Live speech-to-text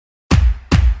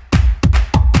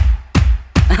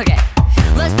Okay,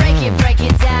 let's break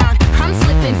it down. I'm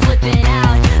flipping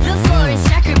out. The floor is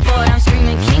checkerboard. I'm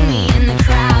screaming, king me in the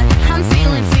crowd. I'm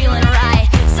feeling right.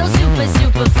 So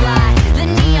super fly. The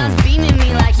neon's beaming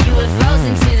me like UFOs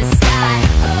into the sky.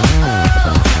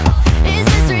 Is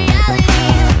this reality?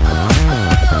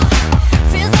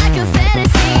 Feels like a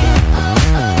fantasy.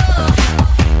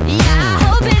 Yeah, I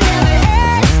hope it never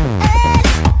ends.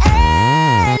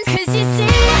 'Cause you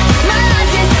see, my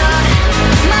life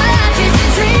is a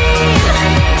dream,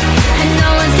 and no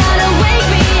one's gonna wake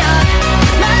me up.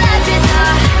 My life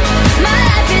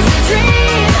is a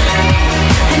dream,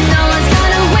 and no one's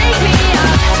gonna wake me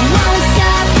up. Won't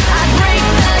stop, I break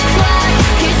the clock,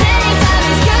 'cause anytime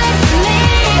is good for me.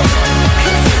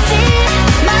 'Cause you see,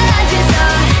 my life is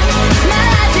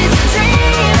a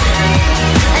dream,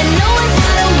 and no one's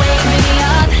gonna wake me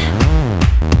up.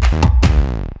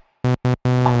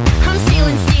 I'm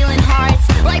stealing hearts,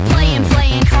 like playing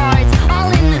cards. All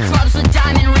in the clubs with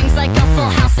diamond rings like a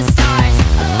full house of stars.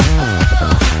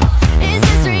 Is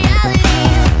this reality?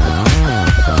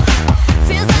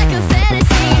 Feels like a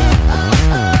fantasy.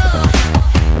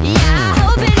 Yeah, I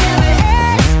hope it never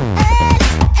ends.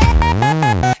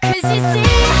 'Cause you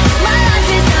see, my life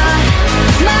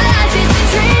is a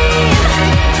dream,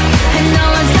 and no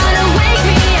one's gonna wake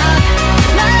me up.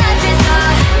 My life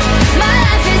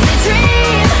is a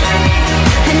dream,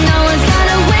 and no one's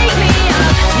gonna wake me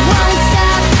up. Won't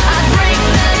stop, I break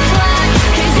the clock,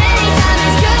 'cause anytime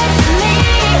is good for me.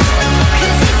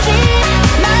 'Cause you see,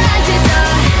 my life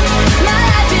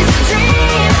is a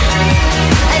dream,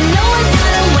 and no one's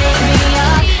gonna wake me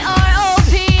up.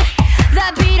 R.O.P.,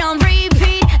 that beat on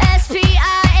repeat.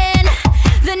 S.P.I.N.,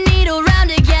 the needle round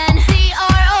again.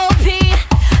 C.R.O.P.,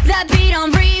 that beat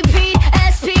on repeat.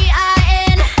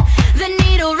 S.P.I.N., the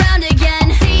needle round again.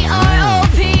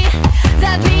 C.R.O.P.,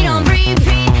 that beat on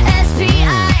repeat.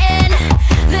 S.P.I.N.,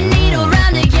 the needle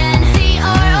round again.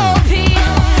 C.R.O.P.,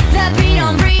 that beat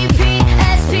on repeat.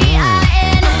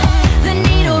 S.P.I.N., the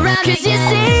needle round again. 'Cause you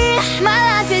see, my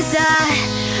life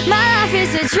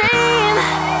is a dream,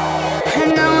 and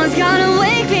no one's gonna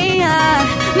wake me up.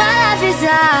 My life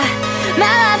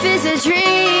is a dream.